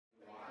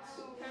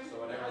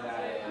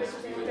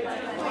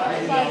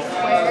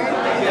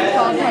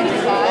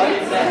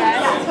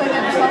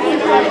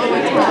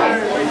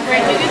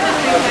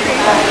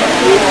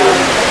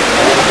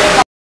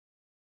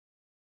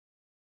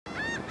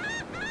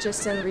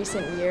Just in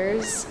recent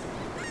years,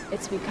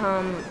 it's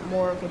become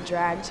more of a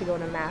drag to go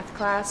to math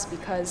class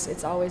because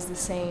it's always the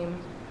same,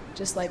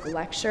 just like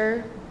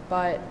lecture,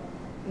 but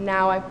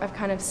now I've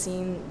kind of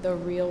seen the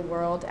real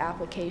world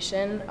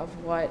application of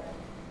what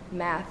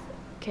math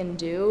can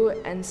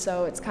do, and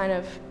so it's kind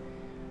of,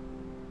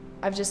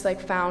 I've just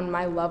like found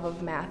my love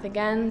of math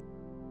again.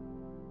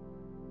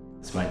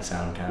 This might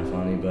sound kind of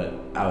funny, but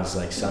I was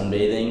like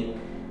sunbathing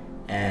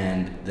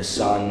and the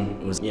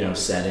sun was,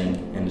 setting,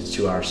 and it's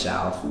 2 hours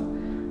south.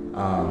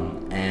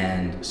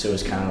 And so it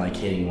was kind of like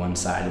hitting one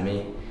side of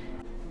me.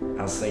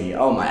 I was thinking,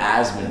 oh, my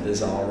azimuth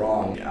is all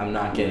wrong. I'm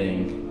not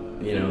getting,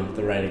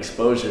 the right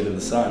exposure to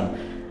the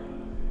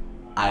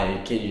sun.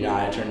 I kid you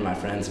not, I turned to my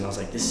friends and I was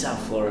like, this is how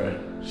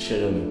Flora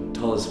should have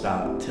told us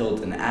about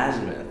tilt and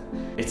azimuth.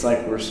 It's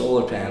like we're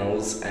solar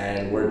panels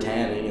and we're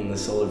tanning and the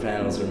solar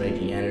panels are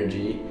making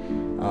energy.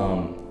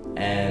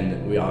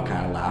 And we all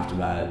kind of laughed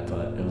about it,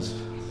 but it was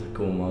a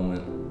cool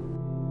moment.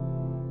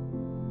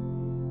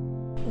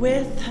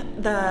 With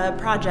the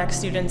projects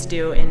students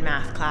do in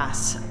math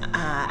class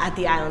at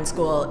the Island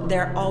School,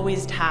 they're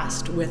always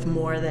tasked with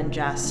more than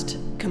just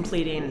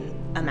completing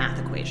a math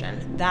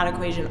equation. That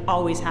equation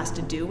always has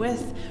to do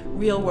with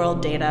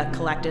real-world data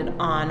collected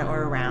on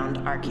or around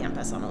our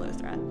campus on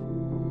Eleuthera.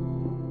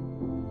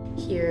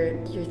 Here,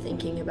 you're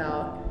thinking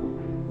about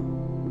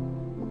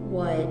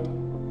what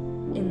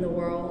in the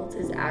world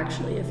is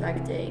actually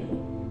affecting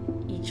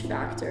each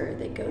factor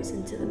that goes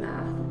into the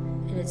math.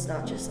 And it's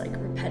not just like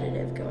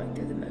repetitive going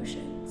through the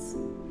motions.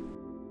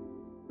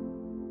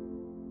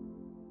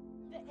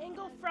 The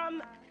angle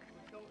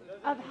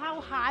of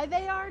how high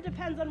they are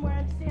depends on where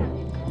I'm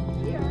standing.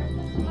 Here,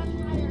 this is a much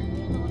higher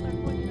angle if I'm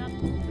pointing up.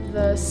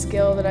 The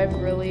skill that I've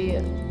really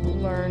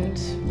learned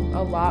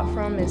a lot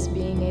from is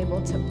being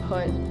able to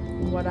put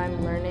what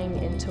I'm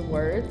learning into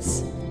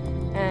words.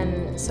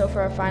 And so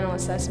for our final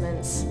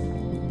assessments,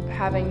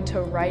 having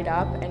to write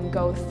up and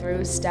go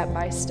through step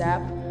by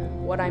step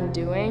what I'm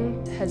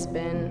doing has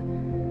been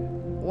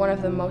one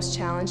of the most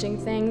challenging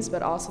things,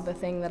 but also the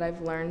thing that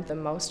I've learned the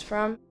most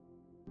from.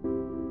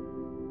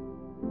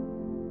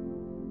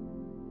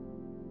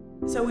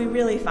 So we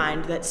really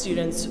find that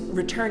students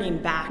returning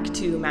back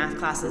to math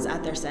classes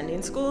at their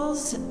sending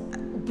schools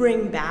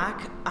bring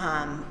back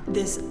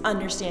this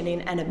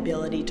understanding and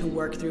ability to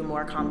work through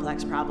more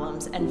complex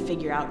problems and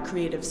figure out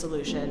creative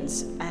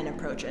solutions and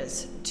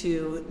approaches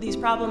to these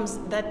problems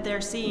that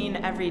they're seeing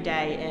every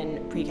day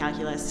in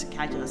pre-calculus,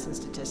 calculus, and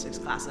statistics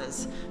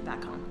classes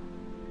back home.